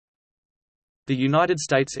The United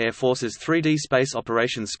States Air Force's 3D Space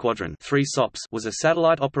Operations Squadron was a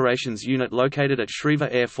satellite operations unit located at Schriever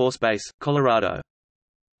Air Force Base, Colorado.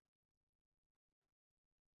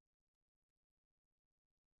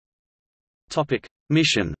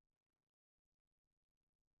 Mission.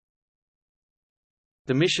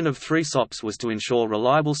 The mission of 3 SOPs was to ensure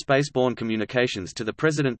reliable spaceborne communications to the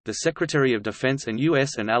President, the Secretary of Defense and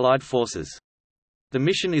U.S. and Allied forces. The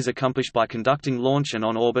mission is accomplished by conducting launch and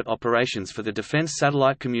on-orbit operations for the Defense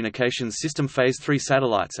Satellite Communications System Phase 3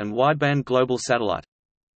 satellites and wideband global satellite.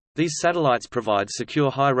 These satellites provide secure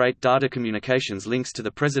high-rate data communications links to the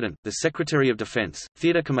President, the Secretary of Defense,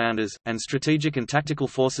 theater commanders, and strategic and tactical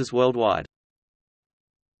forces worldwide.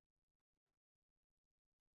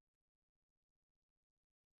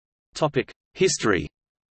 History.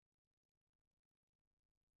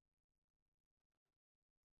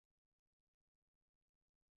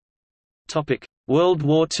 World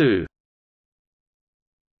War II.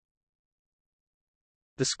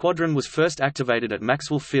 The squadron was first activated at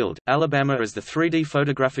Maxwell Field, Alabama as the 3D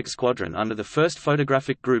Photographic Squadron under the 1st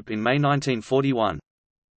Photographic Group in May 1941.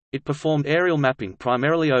 It performed aerial mapping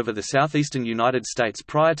primarily over the southeastern United States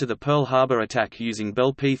prior to the Pearl Harbor attack using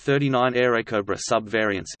Bell P-39 Airacobra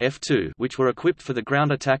sub-variants F2, which were equipped for the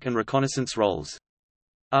ground attack and reconnaissance roles.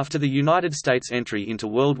 After the United States' entry into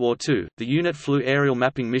World War II, the unit flew aerial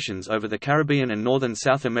mapping missions over the Caribbean and northern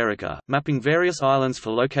South America, mapping various islands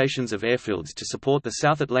for locations of airfields to support the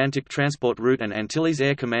South Atlantic Transport Route and Antilles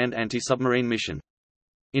Air Command anti-submarine mission.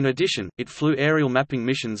 In addition, it flew aerial mapping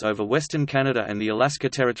missions over western Canada and the Alaska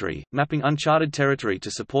Territory, mapping uncharted territory to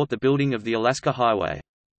support the building of the Alaska Highway.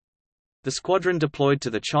 The squadron deployed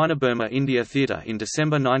to the China-Burma-India theater in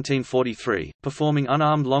December 1943, performing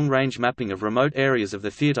unarmed long-range mapping of remote areas of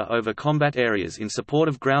the theater over combat areas in support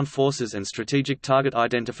of ground forces and strategic target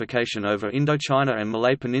identification over Indochina and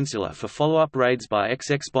Malay Peninsula for follow-up raids by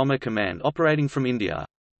XX Bomber Command operating from India.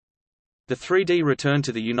 The 3D returned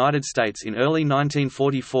to the United States in early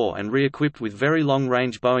 1944 and re-equipped with very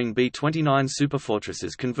long-range Boeing B-29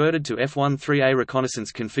 Superfortresses converted to F-13A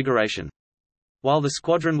reconnaissance configuration. While the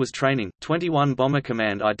squadron was training, 21 Bomber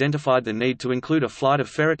Command identified the need to include a flight of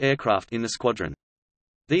Ferret aircraft in the squadron.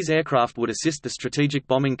 These aircraft would assist the strategic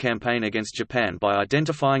bombing campaign against Japan by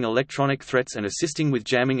identifying electronic threats and assisting with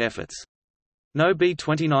jamming efforts. No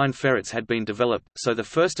B-29 Ferrets had been developed, so the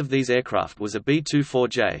first of these aircraft was a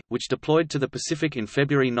B-24J, which deployed to the Pacific in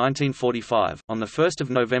February 1945. On 1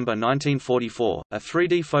 November 1944, a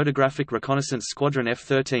 3D Photographic Reconnaissance Squadron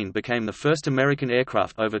F-13 became the first American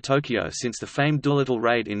aircraft over Tokyo since the famed Doolittle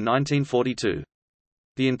raid in 1942.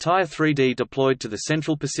 The entire 3D deployed to the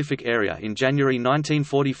Central Pacific area in January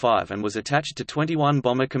 1945 and was attached to 21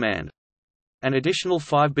 Bomber Command. An additional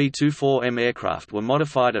 5 B-24M aircraft were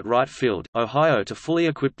modified at Wright Field, Ohio to fully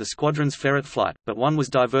equip the squadron's Ferret flight, but one was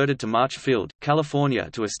diverted to March Field, California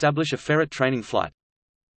to establish a Ferret training flight.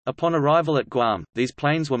 Upon arrival at Guam, these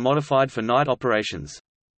planes were modified for night operations.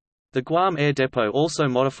 The Guam Air Depot also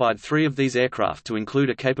modified 3 of these aircraft to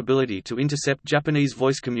include a capability to intercept Japanese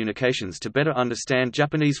voice communications to better understand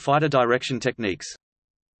Japanese fighter direction techniques.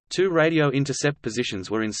 2 radio intercept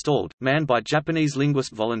positions were installed, manned by Japanese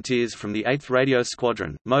linguist volunteers from the 8th Radio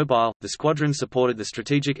Squadron. Mobile, the squadron supported the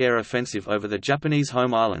strategic air offensive over the Japanese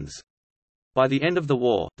home islands. By the end of the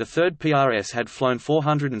war, the 3rd PRS had flown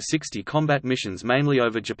 460 combat missions mainly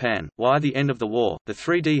over Japan, while at the end of the war, the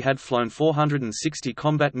 3D had flown 460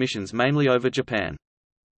 combat missions mainly over Japan.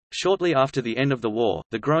 Shortly after the end of the war,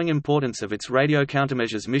 the growing importance of its radio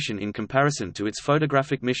countermeasures mission in comparison to its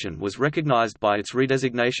photographic mission was recognized by its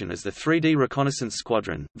redesignation as the 3D Reconnaissance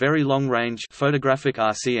Squadron, Very Long Range Photographic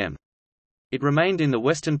RCM. It remained in the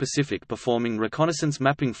Western Pacific performing reconnaissance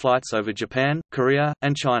mapping flights over Japan, Korea,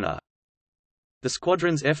 and China. The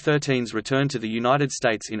squadron's F-13s returned to the United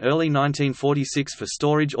States in early 1946 for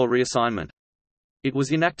storage or reassignment. It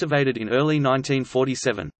was inactivated in early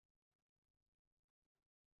 1947.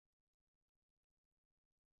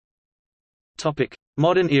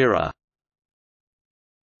 Modern era.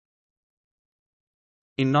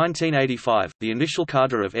 In 1985, the initial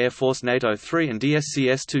cadre of Air Force NATO 3 and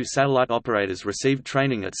DSCS-2 satellite operators received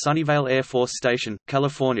training at Sunnyvale Air Force Station,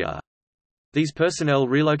 California. These personnel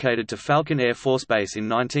relocated to Falcon Air Force Base in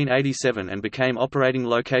 1987 and became Operating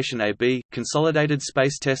Location AB, Consolidated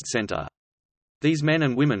Space Test Center. These men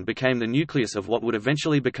and women became the nucleus of what would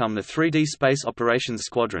eventually become the 3D Space Operations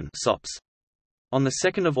Squadron (SOPs). On 2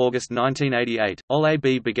 August 1988,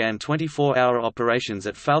 OL-AB began 24-hour operations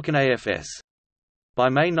at Falcon AFS. By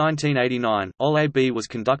May 1989, OL-AB was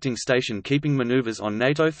conducting station-keeping maneuvers on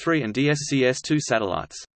NATO 3 and DSCS-2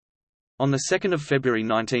 satellites. On 2 February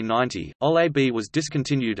 1990, OL-AB was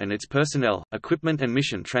discontinued and its personnel, equipment and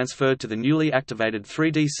mission transferred to the newly activated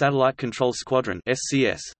 3D Satellite Control Squadron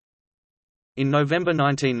 (SCS). In November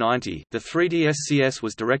 1990, the 3D SCS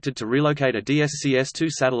was directed to relocate a DSCS-2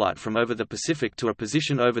 satellite from over the Pacific to a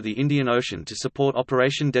position over the Indian Ocean to support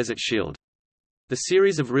Operation Desert Shield. The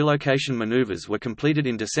series of relocation maneuvers were completed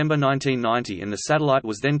in December 1990 and the satellite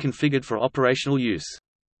was then configured for operational use.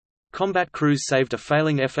 Combat crews saved a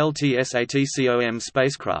failing FLT-SATCOM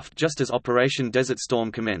spacecraft just as Operation Desert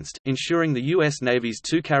Storm commenced, ensuring the U.S. Navy's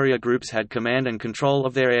two carrier groups had command and control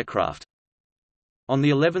of their aircraft. On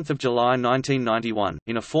the 11th of July 1991,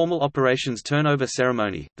 in a formal operations turnover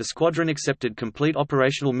ceremony, the squadron accepted complete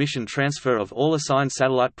operational mission transfer of all assigned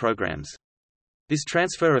satellite programs. This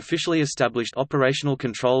transfer officially established operational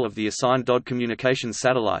control of the assigned DOD communications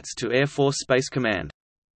satellites to Air Force Space Command.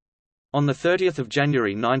 On 30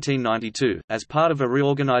 January 1992, as part of a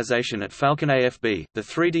reorganization at Falcon AFB, the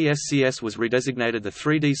 3D SCS was redesignated the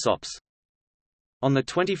 3D SOPS. On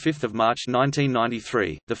 25 March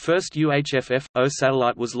 1993, the first UHF-F-0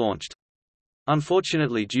 satellite was launched.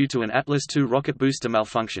 Unfortunately, due to an Atlas II rocket booster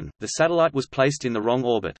malfunction, the satellite was placed in the wrong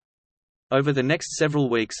orbit. Over the next several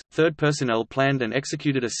weeks, third personnel planned and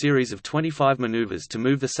executed a series of 25 maneuvers to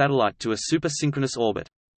move the satellite to a super-synchronous orbit.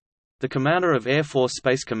 The commander of Air Force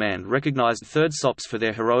Space Command recognized third SOPs for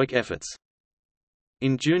their heroic efforts.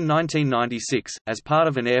 In June 1996, as part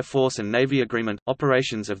of an Air Force and Navy agreement,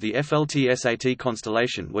 operations of the FLT-SAT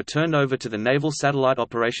constellation were turned over to the Naval Satellite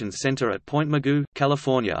Operations Center at Point Mugu,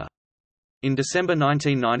 California. In December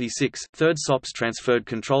 1996, third SOPS transferred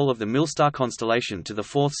control of the Milstar constellation to the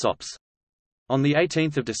fourth SOPS. On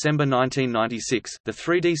 18 December 1996, the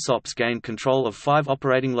 3D SOPS gained control of 5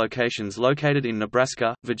 operating locations located in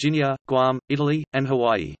Nebraska, Virginia, Guam, Italy, and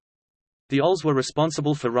Hawaii. The OLs were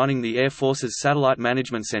responsible for running the Air Force's satellite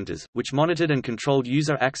management centers, which monitored and controlled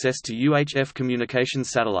user access to UHF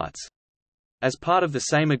communications satellites. As part of the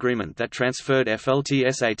same agreement that transferred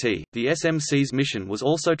FLT-SAT, the SMC's mission was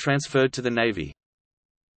also transferred to the Navy.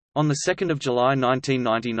 On 2 July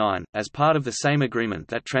 1999, as part of the same agreement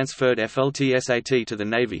that transferred FLT-SAT to the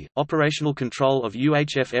Navy, operational control of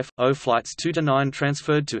UHF-F-0 Flights 2–9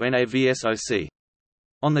 transferred to NAVSOC.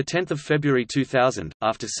 On 10 February 2000,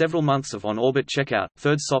 after several months of on-orbit checkout,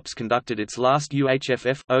 third SOPS conducted its last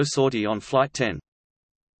UHF-F-0 sortie on Flight 10.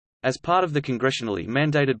 As part of the congressionally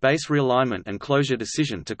mandated base realignment and closure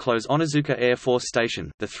decision to close Onizuka Air Force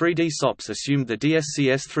Station, the 3D SOPS assumed the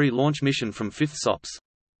DSCS-3 launch mission from 5th SOPS.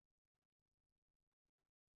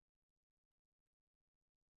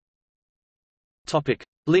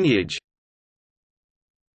 Lineage.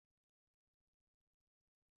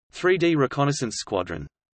 3D Reconnaissance Squadron.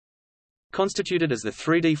 Constituted as the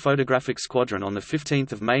 3D Photographic Squadron on 15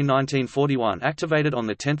 May 1941, activated on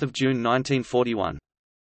 10 June 1941.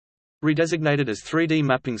 Redesignated as 3D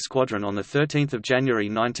Mapping Squadron on 13 January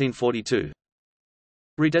 1942.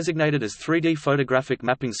 Redesignated as 3D Photographic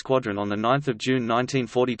Mapping Squadron on 9 June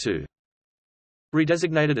 1942.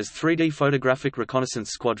 Redesignated as 3D Photographic Reconnaissance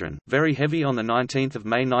Squadron, Very Heavy on 19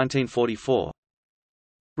 May 1944.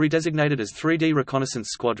 Redesignated as 3D Reconnaissance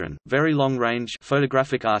Squadron, Very Long Range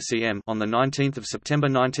Photographic RCM on 19 September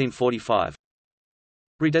 1945.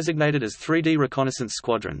 Redesignated as 3D Reconnaissance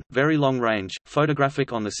Squadron, Very Long Range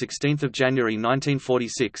Photographic on 16 January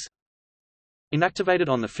 1946. Inactivated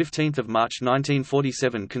on 15 March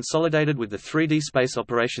 1947, consolidated with the 3D Space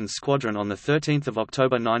Operations Squadron on 13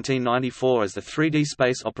 October 1994 as the 3D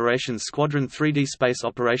Space Operations Squadron, 3D Space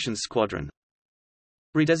Operations Squadron.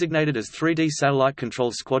 Redesignated as 3D Satellite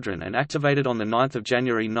Control Squadron and activated on 9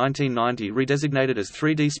 January 1990. Redesignated as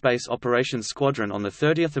 3D Space Operations Squadron on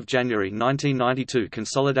 30 January 1992.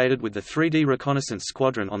 Consolidated with the 3D Reconnaissance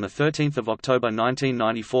Squadron on 13 October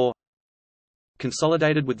 1994.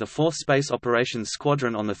 Consolidated with the 4th Space Operations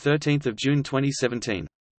Squadron on 13 June 2017.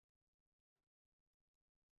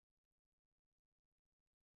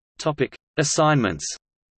 Assignments.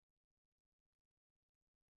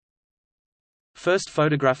 First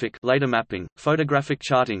Photographic Later Mapping, Photographic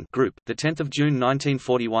Charting Group, the 10th of June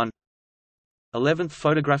 1941. 11th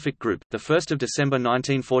Photographic Group, the 1st of December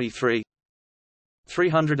 1943.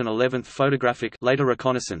 311th Photographic Later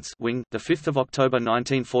Reconnaissance Wing, the 5th of October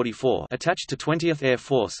 1944, attached to 20th Air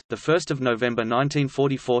Force, the 1st of November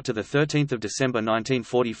 1944 to the 13th of December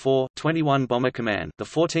 1944. 21 Bomber Command, the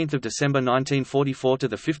 14th of December 1944 to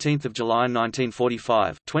the 15th of July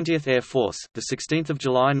 1945. 20th Air Force, the 16th of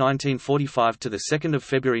July 1945 to the 2nd of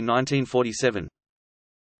February 1947.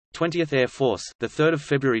 20th Air Force, the 3rd of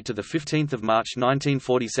February to the 15th of March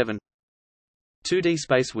 1947. 2D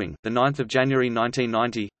Space Wing, the 9th of January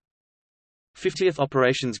 1990. 50th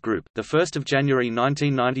Operations Group, 1 January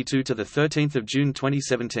 1992 to 13 June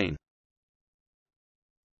 2017.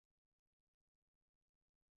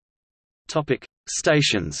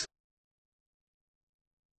 Stations: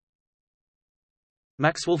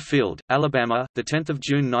 Maxwell Field, Alabama, 10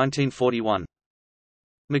 June 1941.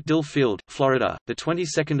 MacDill Field, Florida,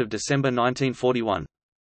 22 December 1941.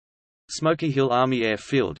 Smoky Hill Army Air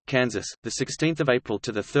Field, Kansas, 16 April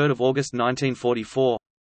to 3 August 1944.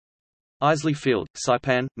 Isley Field,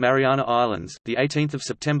 Saipan, Mariana Islands, 18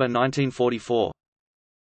 September 1944.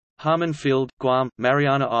 Harmon Field, Guam,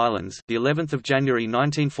 Mariana Islands, 11 January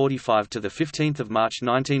 1945 to 15 March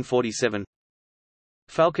 1947.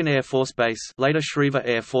 Falcon Air Force Base, later Schriever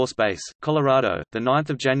Air Force Base, Colorado, 9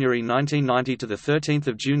 January 1990 to 13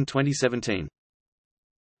 June 2017.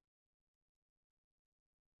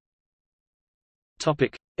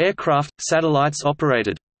 Topic: Aircraft, satellites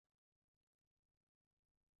operated.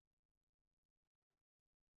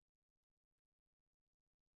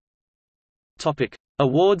 Topic: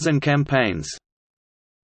 Awards and campaigns.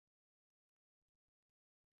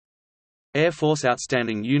 Air Force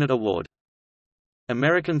Outstanding Unit Award.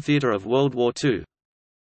 American Theater of World War II.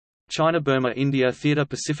 China-Burma India Theater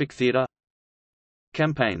Pacific Theater.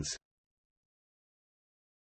 Campaigns